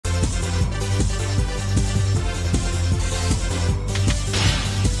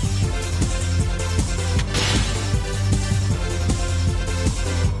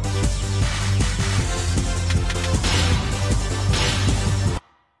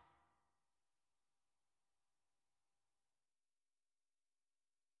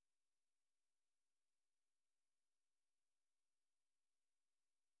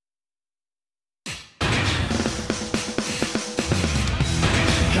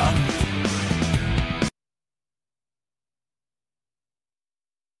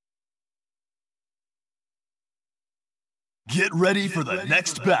Get ready for the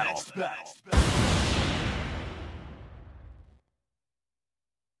next battle.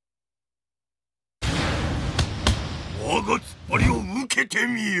 我が突っ張りを受けて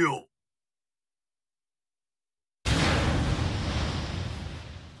みよ。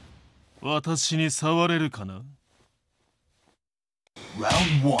私に触れるかな？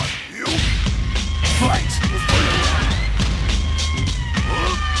 Round 1. Fight!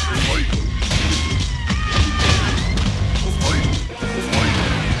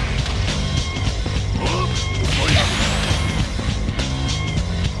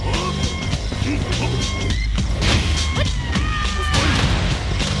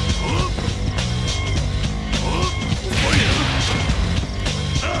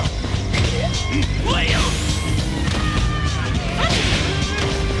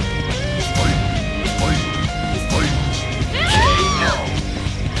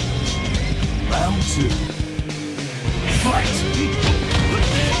 Round 2. Fight!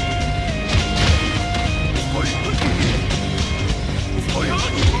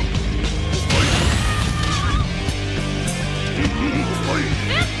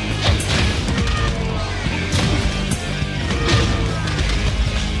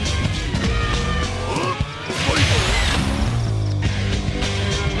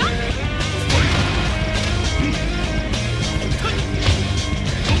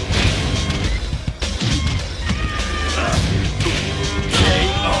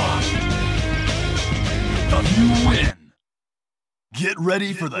 You win. Get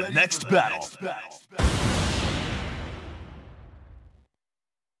ready for the next battle.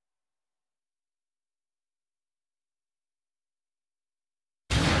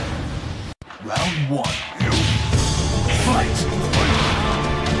 Round 1. Fight!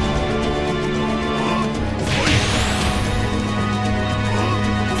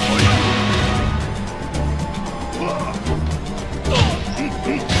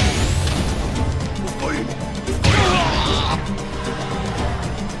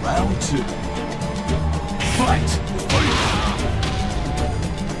 Round 2. Fight!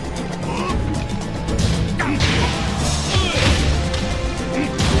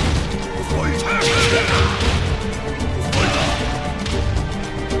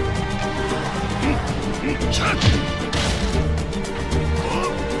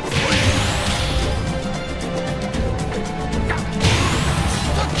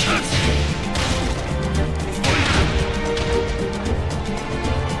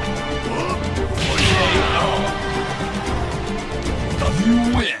 You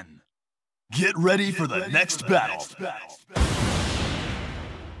win. Get ready for the next battle.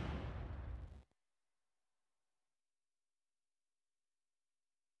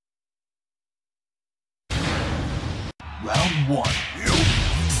 Round 1.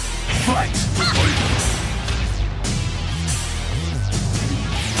 Fight!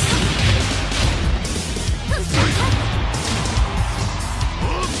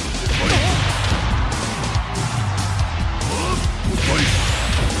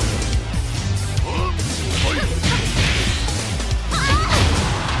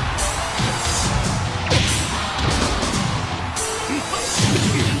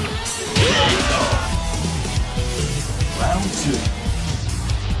 Round 2.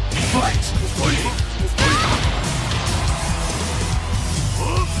 Fight!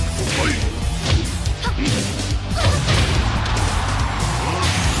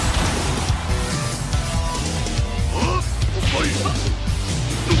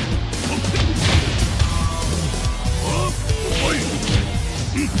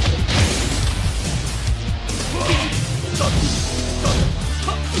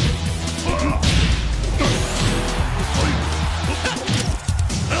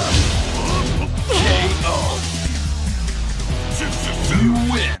 You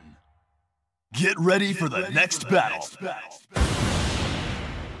win. Get ready for the next battle.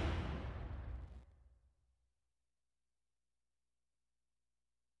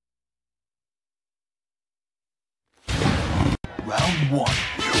 Round 1.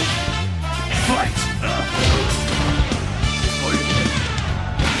 Fight!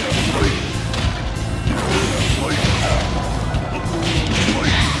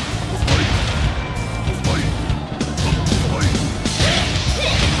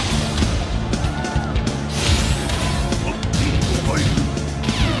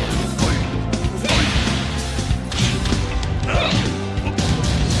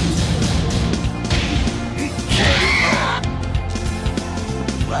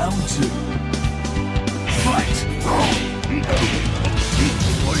 Round 2.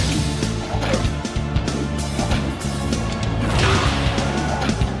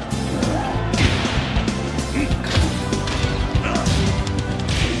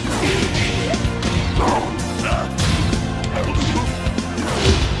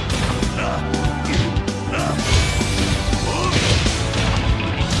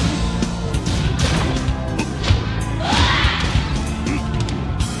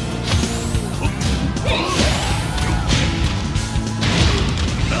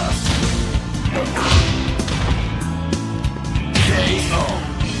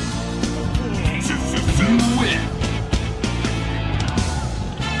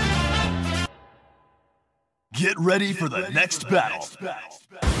 Get ready for the next battle.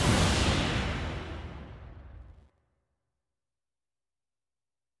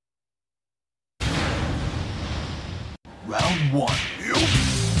 Round 1.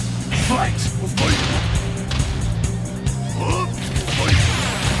 Fight!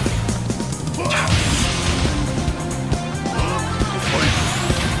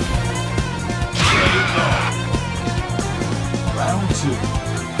 Round 2.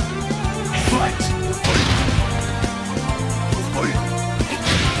 Fight!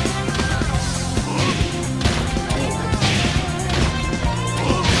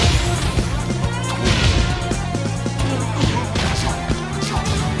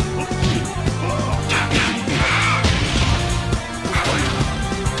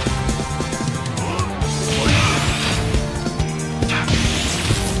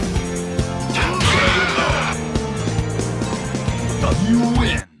 You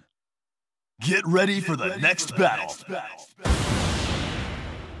win! Get ready for the next battle.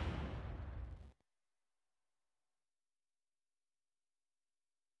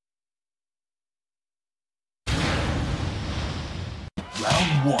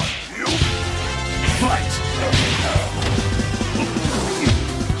 Round 1. Fight!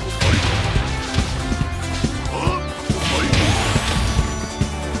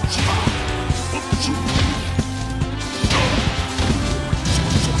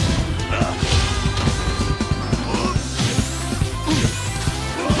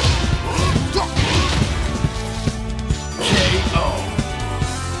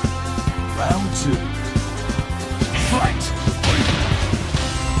 Round 2. Fight!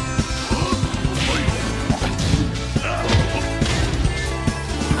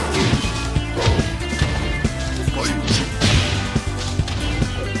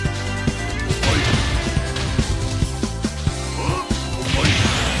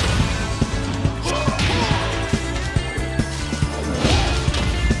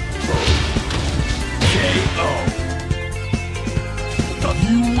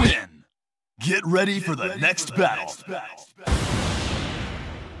 You win! Get ready for the next battle.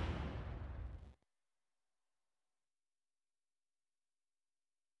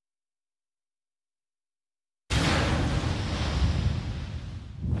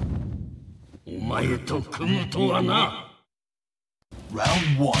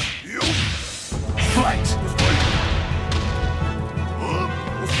 Round 1. Fight!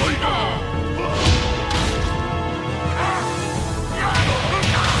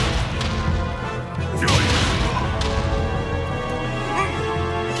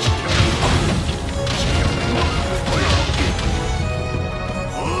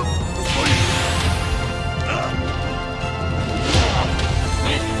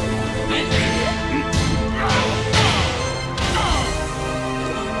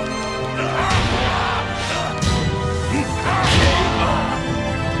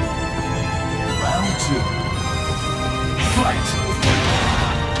 Round 2. Fight!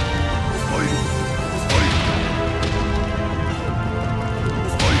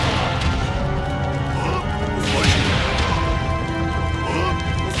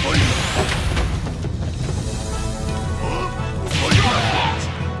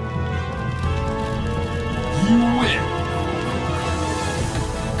 You win!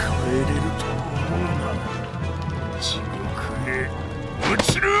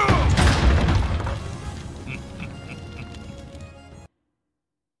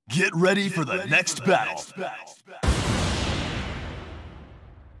 Get ready for the next battle.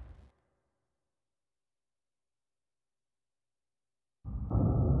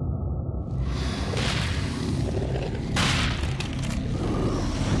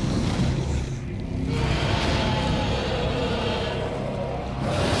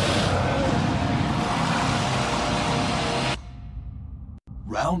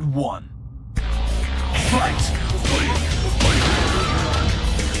 Round 1. Fight!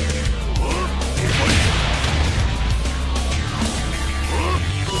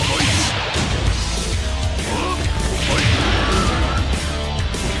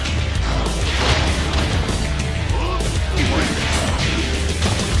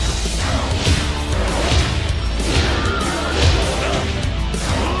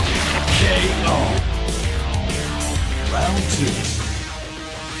 Round 2.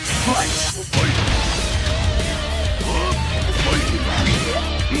 Fight!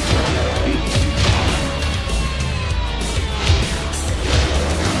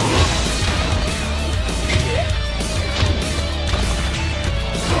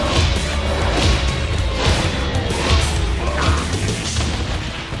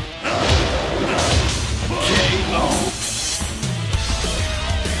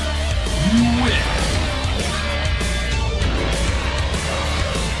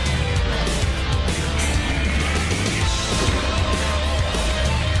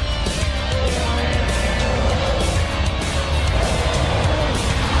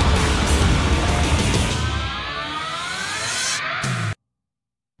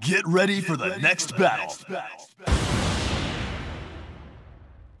 Get ready for the next battle.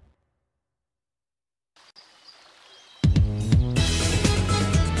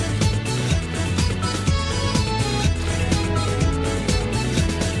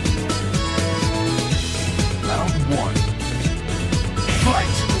 Round 1.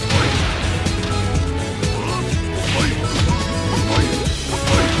 Fight!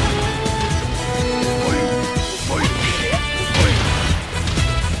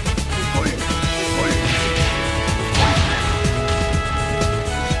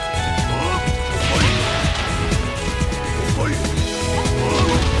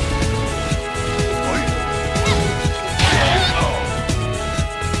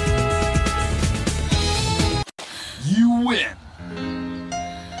 You win!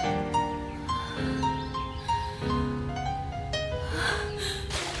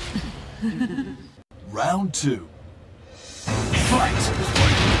 Round 2.